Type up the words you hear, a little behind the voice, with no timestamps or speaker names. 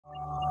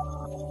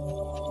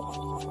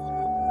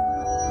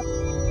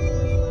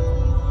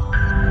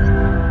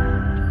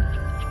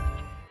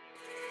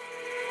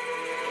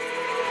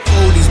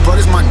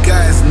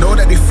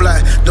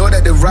know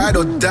that they ride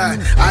or die.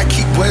 I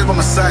keep boys by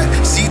my side,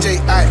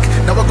 CJ Ike,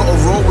 now I gotta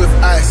roll with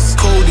ice.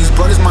 Cold, these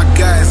brothers my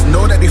guys,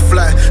 know that they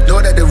fly,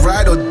 know that they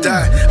ride or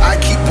die. I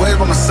keep boys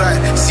by my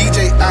side,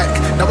 CJ Ike,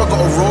 now I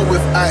gotta roll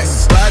with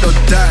ice. Ride or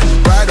die,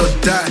 ride or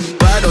die,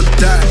 ride or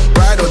die,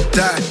 ride or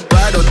die,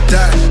 ride or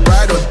die,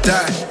 ride or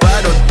die,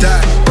 ride or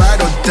die,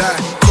 ride or die.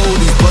 Cold,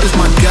 these brothers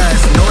my guys,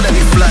 know that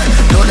they fly,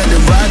 know that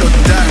they ride or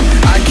die.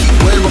 I keep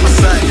boys by my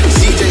side,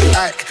 CJ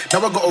Ike, now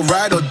I gotta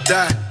ride or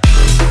die.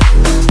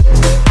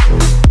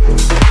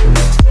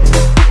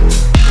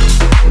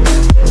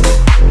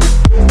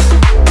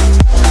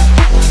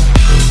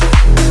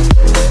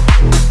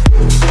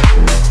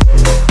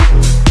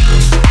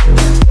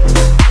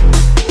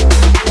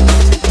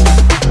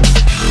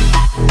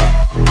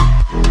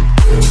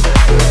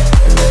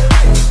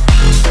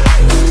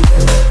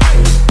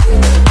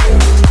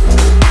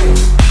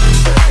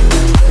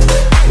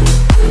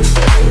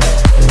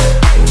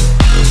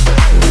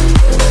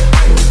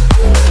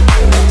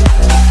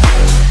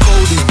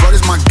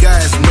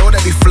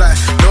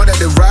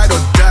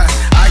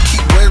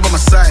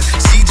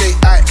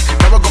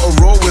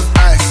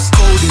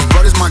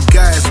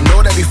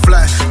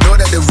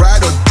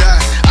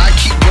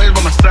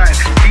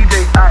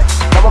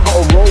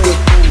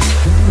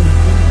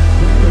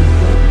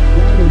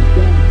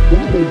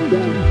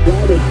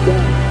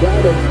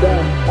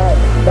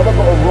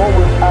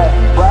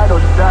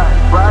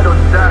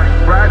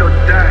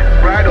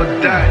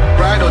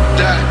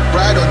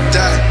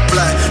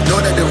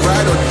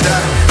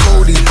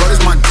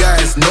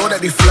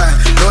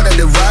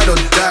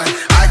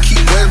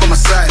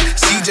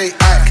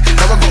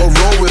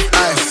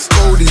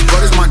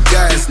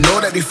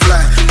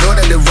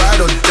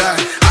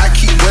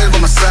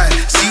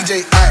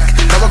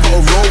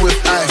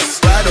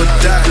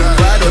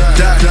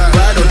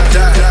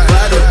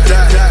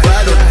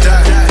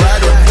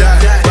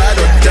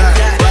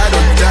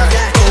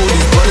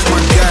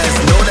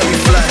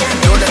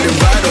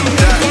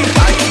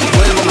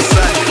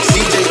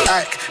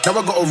 Now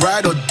I gotta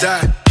ride or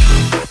die.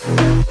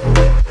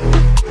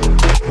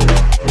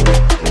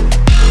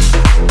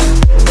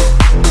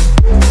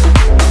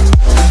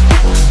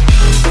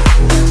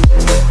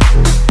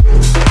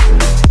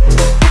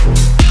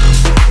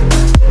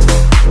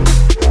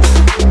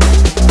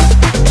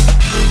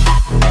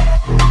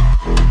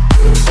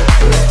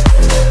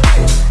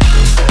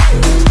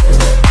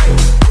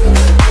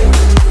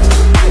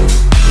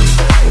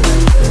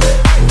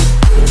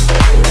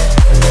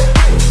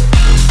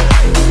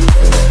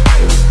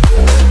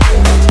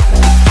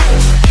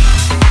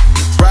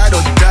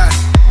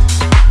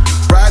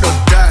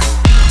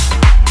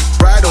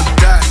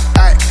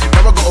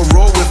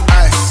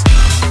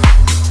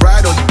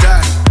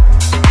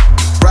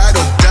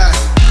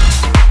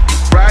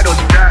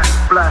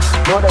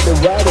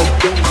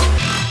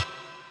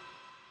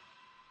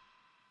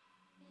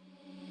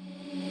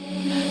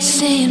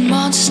 Seeing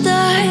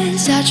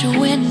monsters out your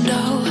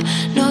window.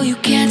 No, you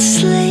can't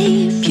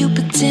sleep, you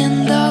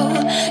pretend though.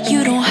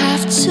 You don't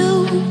have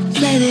to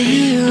play the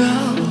hero,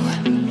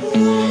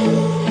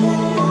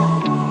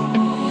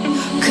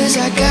 'cause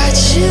I got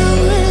you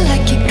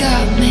like you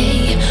got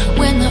me.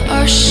 When the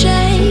earth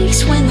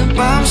shakes, when the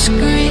bombs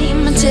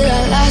scream, until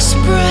our last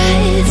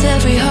breath,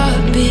 every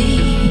heartbeat.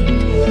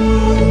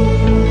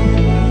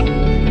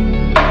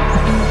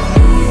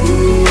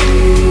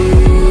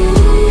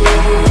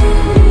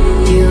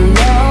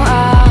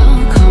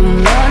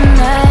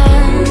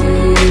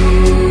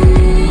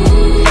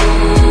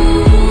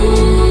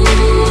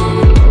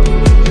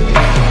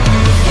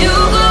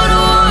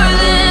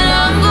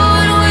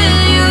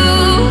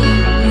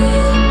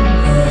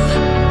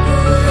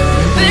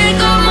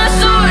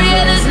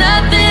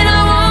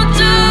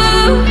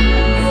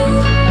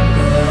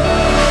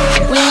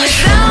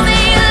 Tell me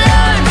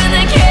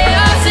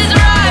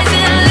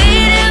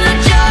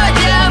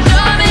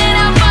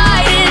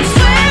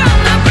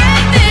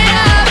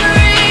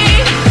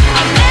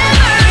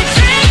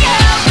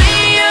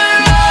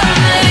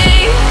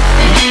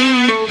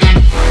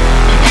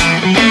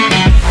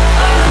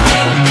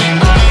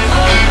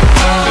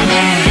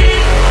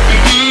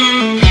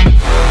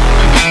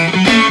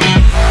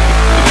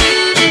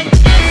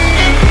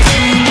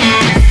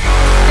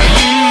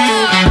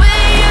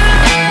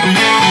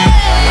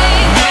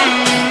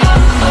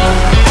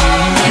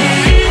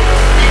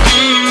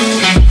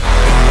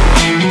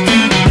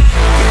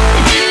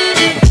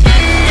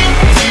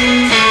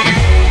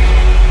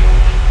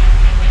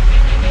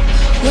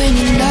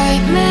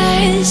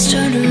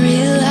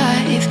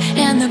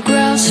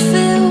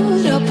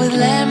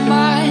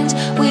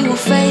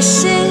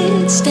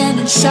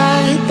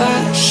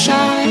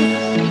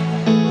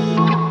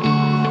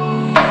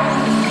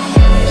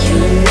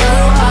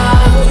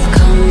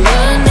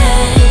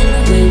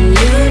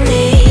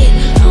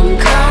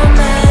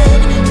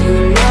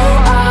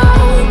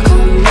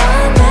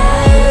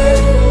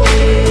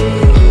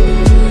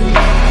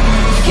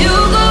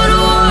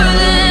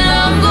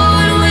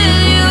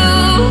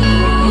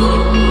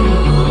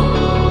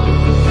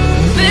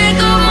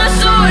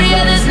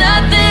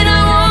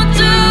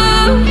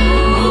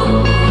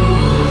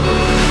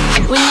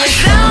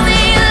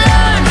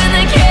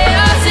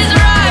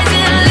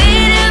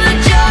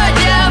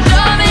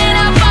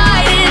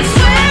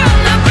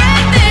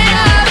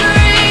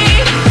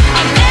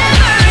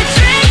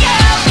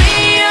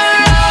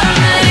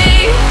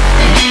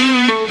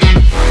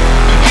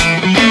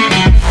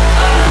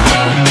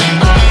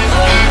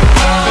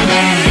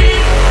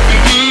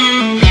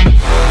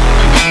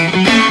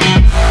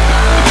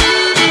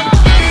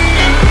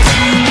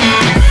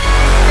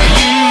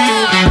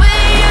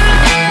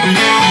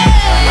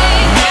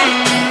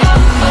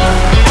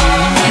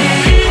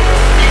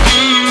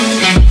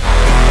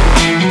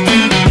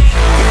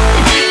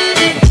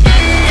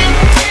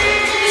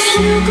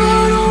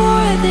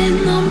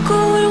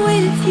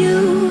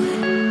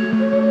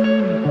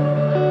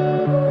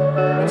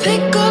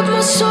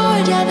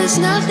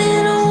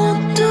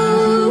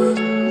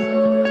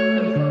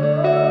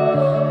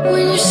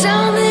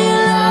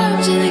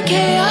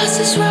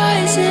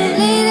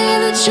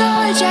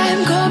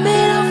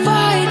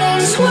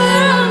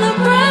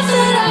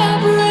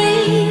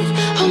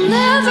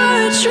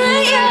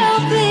betray,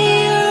 I'll be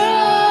your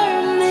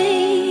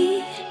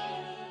army.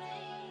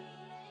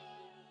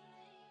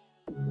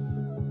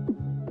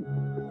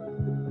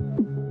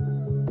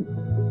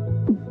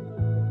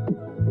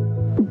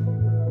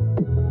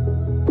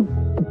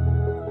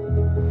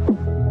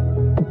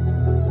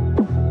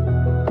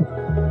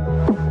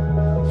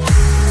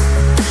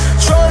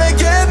 Tryna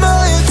get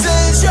my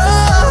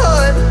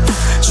attention,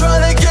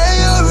 tryna get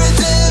your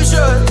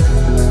redemption,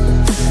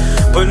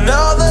 but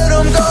now that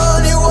I'm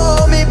gone, you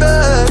want me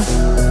back.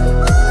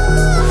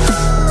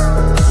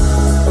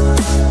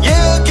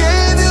 Yeah, I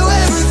gave you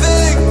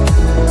everything,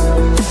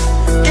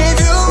 gave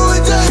you a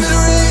diamond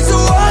ring to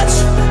watch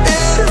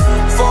it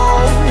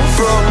fall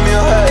from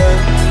your head.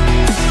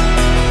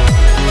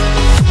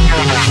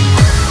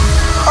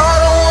 I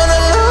don't wanna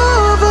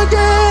love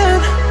again,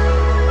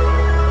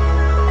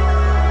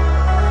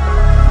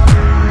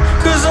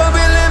 'cause I'll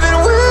be living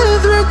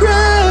with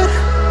regret.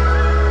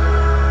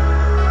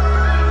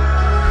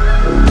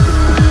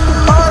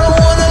 I don't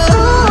wanna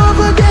love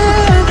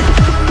again,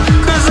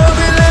 'cause I'll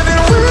be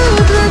living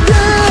with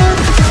regret.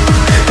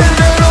 And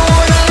I don't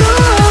wanna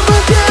love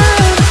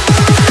again,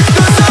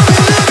 'cause I'll be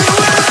living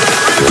with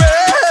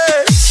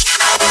regret.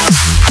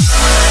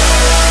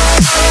 I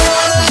don't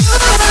wanna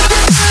love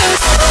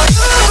again,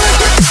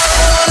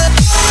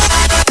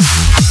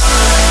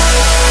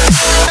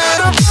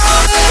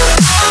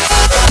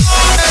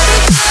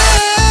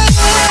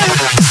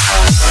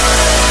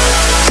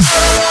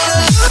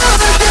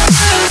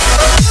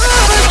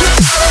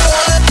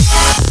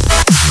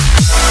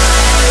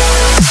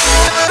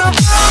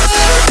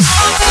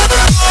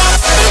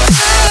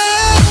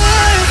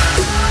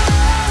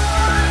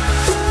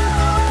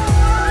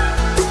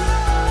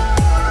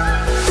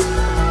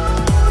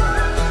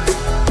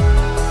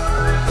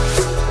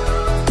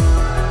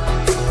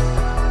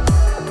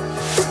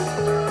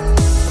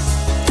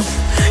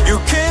 you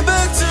came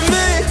back to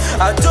me.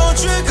 I don't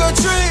trick or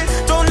treat,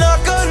 don't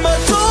knock on my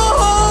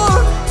door,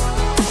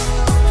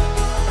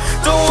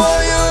 don't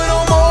want you no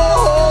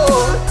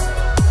more.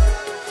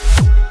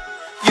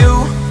 You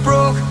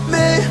broke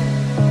me,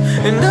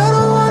 and I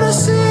don't wanna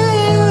see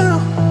you,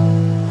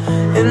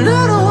 and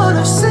I don't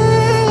wanna see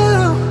you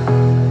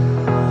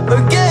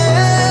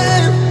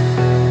again.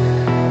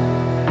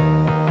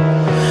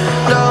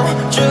 No,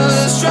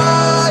 just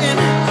try